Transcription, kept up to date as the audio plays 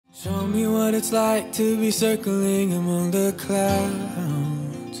Show me what it's like to be circling among the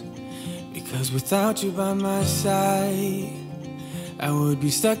clouds. Because without you by my side, I would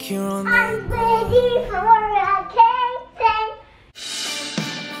be stuck here on the... I'm ready for vacation.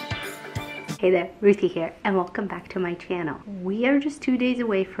 Hey there, Ruthie here, and welcome back to my channel. We are just 2 days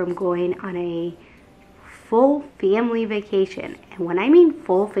away from going on a full family vacation. And when I mean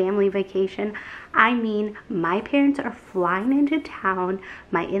full family vacation, I mean my parents are flying into town,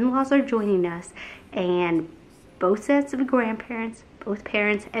 my in-laws are joining us, and both sets of grandparents, both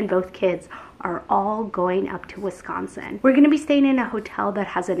parents, and both kids are all going up to Wisconsin. We're gonna be staying in a hotel that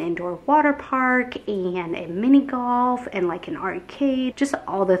has an indoor water park and a mini golf and like an arcade, just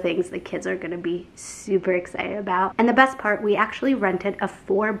all the things the kids are gonna be super excited about. And the best part, we actually rented a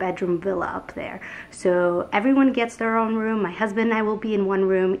 4-bedroom villa up there. So everyone gets their own room. My husband and I will be in one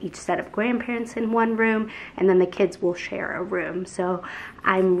room, each set of grandparents in one room, and then the kids will share a room. So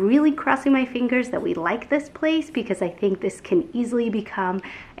I'm really crossing my fingers that we like this place because I think this can easily become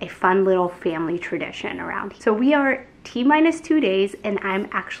a fun little family tradition around here. So we are T-minus 2 days and I'm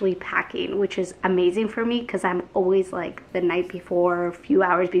actually packing, which is amazing for me because I'm always like the night before, a few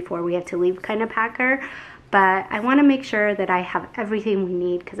hours before we have to leave kind of packer. But I want to make sure that I have everything we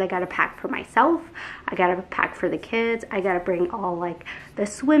need because I got to pack for myself, I got to pack for the kids, I got to bring all like the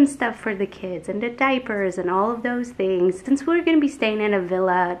swim stuff for the kids and the diapers and all of those things. Since we're going to be staying in a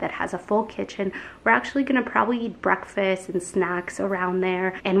villa that has a full kitchen, we're actually going to probably eat breakfast and snacks around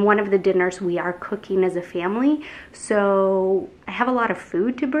there. And one of the dinners we are cooking as a family. So I have a lot of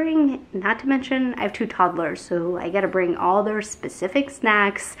food to bring, not to mention I have 2 toddlers, so I got to bring all their specific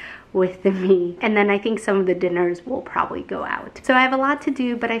snacks with me. And then I think some of the dinners will probably go out. So I have a lot to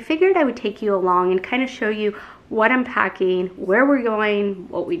do, but I figured I would take you along and kind of show you what I'm packing, where we're going,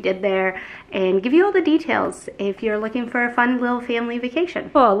 what we did there, and give you all the details if you're looking for a fun little family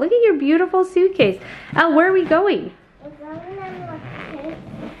vacation. Oh, look at your beautiful suitcase. Oh, where are we going?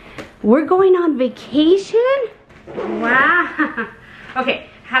 We're going on vacation? Wow. Okay,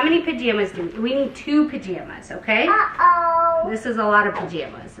 how many pajamas do we need? 2 pajamas, okay? Uh-oh. This is a lot of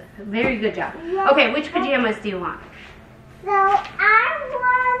pajamas. Very good job. Yeah. Okay, which pajamas do you want? So I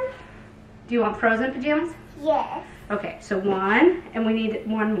want... Do you want frozen pajamas? Yes. Okay, so 1, and we need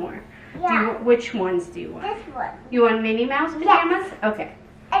 1 more. Yeah. Which ones do you want? This one. You want Minnie Mouse pajamas? Yes. Okay.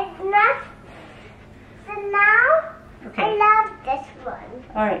 And not... So now, Okay. I love this one.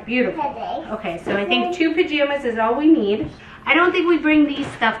 All right, beautiful. Today. Okay, so I think 2 pajamas is all we need. I don't think we bring these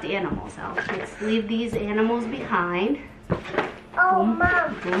stuffed animals out. Let's leave these animals behind. Oh, Boom,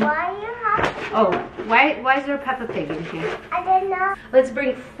 Mom, boom. why you have to... Oh, why is there a Peppa Pig in here? I don't know. Let's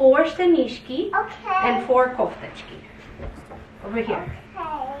bring 4 stanishki Okay. and 4 koftechki. Over here.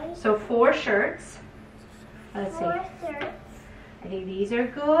 Okay. So 4 shirts. Let's see. 4 shirts. I think these are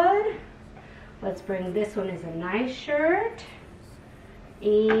good. Let's bring this one as a nice shirt.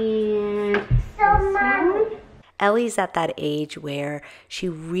 And So, this Mom... one. Ellie's at that age where she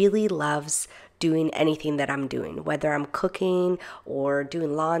really loves doing anything that I'm doing, whether I'm cooking or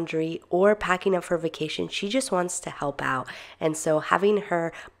doing laundry or packing up for vacation. She just wants to help out. And so having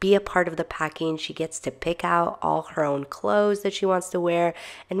her be a part of the packing, she gets to pick out all her own clothes that she wants to wear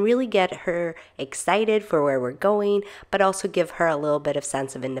and really get her excited for where we're going, but also give her a little bit of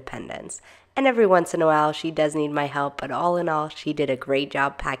sense of independence. And every once in a while, she does need my help, but all in all, she did a great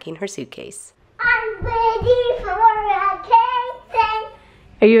job packing her suitcase. I'm ready for vacation.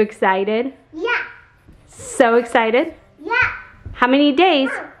 Are you excited? Yeah. So excited? Yeah. How many days?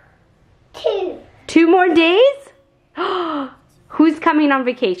 2. 2 more days? Who's coming on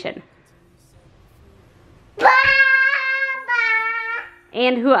vacation? Baba.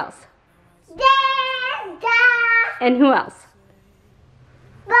 And who else? Dada. And who else?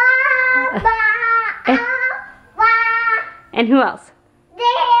 Baba. Awa. And who else?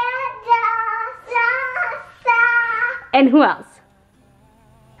 Dada. Sasa. And who else?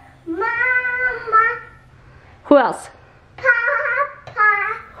 Mama. Who else?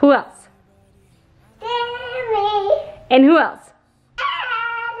 Papa. Who else? Daddy. And who else?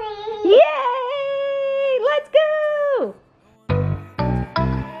 Daddy. Yay! Let's go!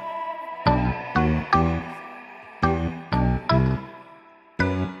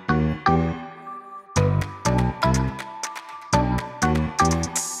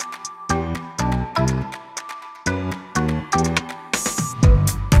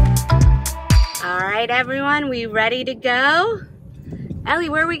 All right, everyone, we ready to go? Ellie,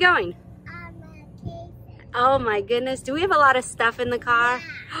 where are we going? Oh my goodness, do we have a lot of stuff in the car?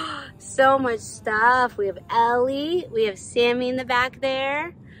 So much stuff. We have Ellie, we have Sammy in the back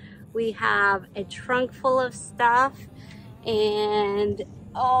there. We have a trunk full of stuff, and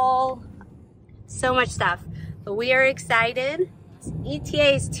all so much stuff. But we are excited.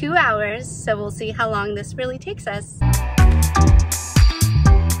 ETA is 2 hours, so we'll see how long this really takes us.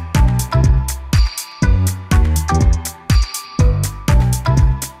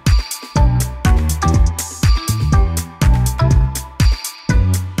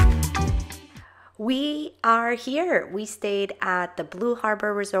 We are here. We stayed at the Blue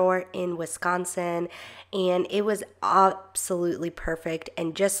Harbor Resort in Wisconsin, and it was absolutely perfect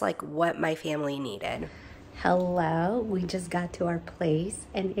and just like what my family needed. Hello, we just got to our place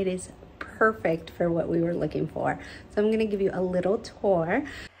and it is perfect for what we were looking for. So I'm going to give you a little tour.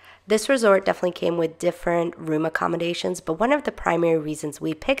 This resort definitely came with different room accommodations, but one of the primary reasons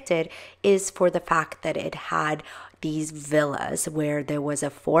we picked it is for the fact that it had these villas where there was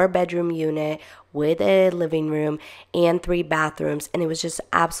a 4-bedroom unit with a living room and 3 bathrooms, and it was just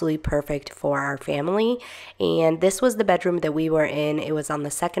absolutely perfect for our family. And this was the bedroom that we were in. It was on the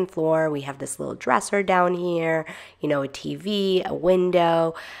 2nd floor. We have this little dresser down here, you know, a TV, a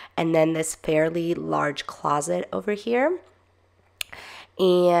window, and then this fairly large closet over here.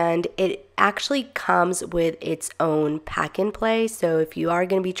 And it actually comes with its own pack and play. So if you are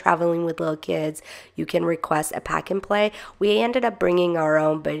going to be traveling with little kids, you can request a pack and play. We ended up bringing our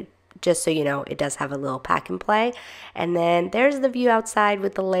own, but just so you know, it does have a little pack and play. And then there's the view outside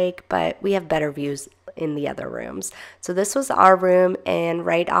with the lake, but we have better views in the other rooms. So this was our room, and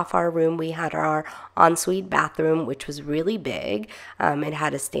right off our room we had our ensuite bathroom, which was really big. It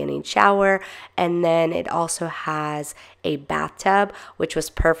had a standing shower, and then it also has a bathtub, which was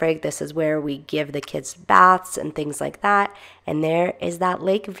perfect. This is where we give the kids baths and things like that. And there is that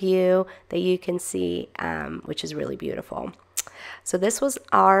lake view that you can see, which is really beautiful. So this was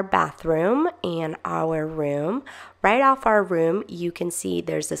our bathroom and our room. Right off our room, you can see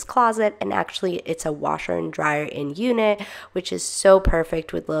there's this closet, and actually it's a washer and dryer in unit, which is so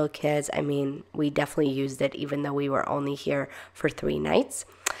perfect with little kids. I mean, we definitely used it even though we were only here for 3 nights.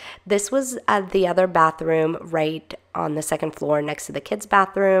 This was the other bathroom right on the 2nd floor next to the kids'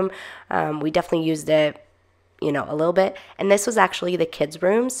 bathroom. We definitely used it, you know, a little bit. And this was actually the kids'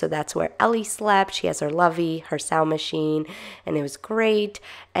 room, so that's where Ellie slept. She has her Lovey, her sound machine, and it was great.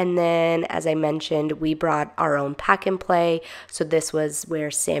 And then, as I mentioned, we brought our own pack and play. So this was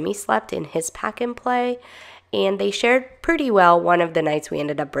where Sammy slept in his pack and play, and they shared pretty well. One of the nights we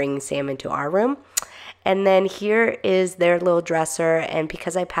ended up bringing Sam into our room. And then here is their little dresser, and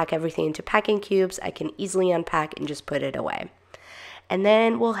because I pack everything into packing cubes, I can easily unpack and just put it away. And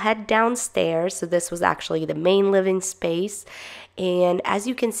then we'll head downstairs. So this was actually the main living space. And as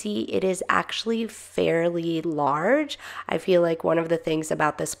you can see, it is actually fairly large. I feel like one of the things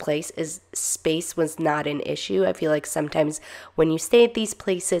about this place is space was not an issue. I feel like sometimes when you stay at these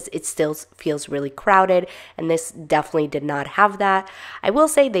places, it still feels really crowded. And this definitely did not have that. I will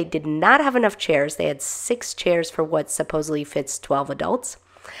say they did not have enough chairs. They had 6 chairs for what supposedly fits 12 adults.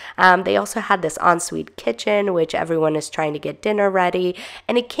 They also had this ensuite kitchen, which everyone is trying to get dinner ready,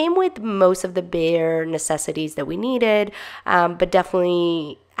 and it came with most of the bare necessities that we needed, but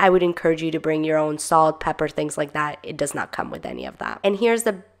definitely I would encourage you to bring your own salt, pepper, things like that. It does not come with any of that. And here's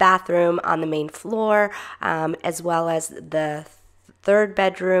the bathroom on the main floor, as well as the 3rd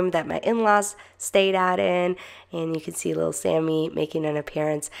bedroom that my in-laws stayed at in, and you can see little Sammy making an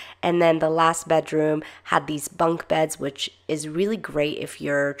appearance. And then the last bedroom had these bunk beds, which is really great if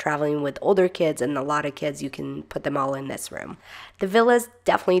you're traveling with older kids and a lot of kids. You can put them all in this room. The villas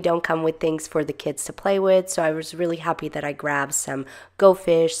definitely don't come with things for the kids to play with, so I was really happy that I grabbed some Go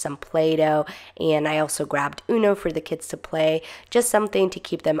Fish, some Play-Doh, and I also grabbed Uno for the kids to play, just something to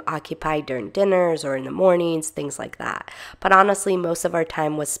keep them occupied during dinners or in the mornings, things like that. But honestly, most of our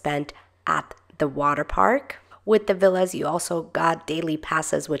time was spent at the water park. With the villas, you also got daily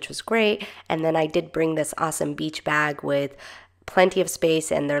passes, which was great. And then I did bring this awesome beach bag with plenty of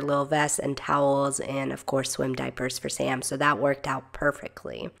space and their little vests and towels and of course swim diapers for Sam, so that worked out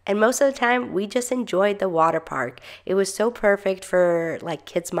perfectly. And most of the time we just enjoyed the water park. It was so perfect for like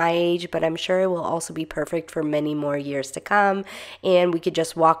kids my age, but I'm sure it will also be perfect for many more years to come, and we could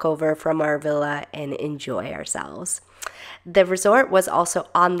just walk over from our villa and enjoy ourselves. The resort was also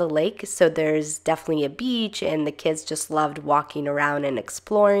on the lake, so there's definitely a beach, and the kids just loved walking around and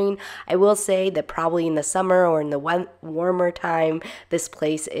exploring. I will say that probably in the summer or in the warmer time, this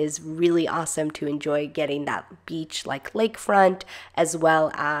place is really awesome to enjoy getting that beach like lakefront as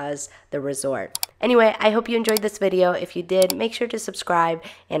well as the resort. Anyway, I hope you enjoyed this video. If you did, make sure to subscribe,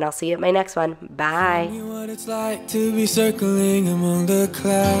 and I'll see you at my next one. Bye. Tell me what it's like to be circling among the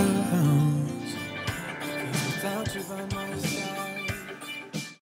clouds.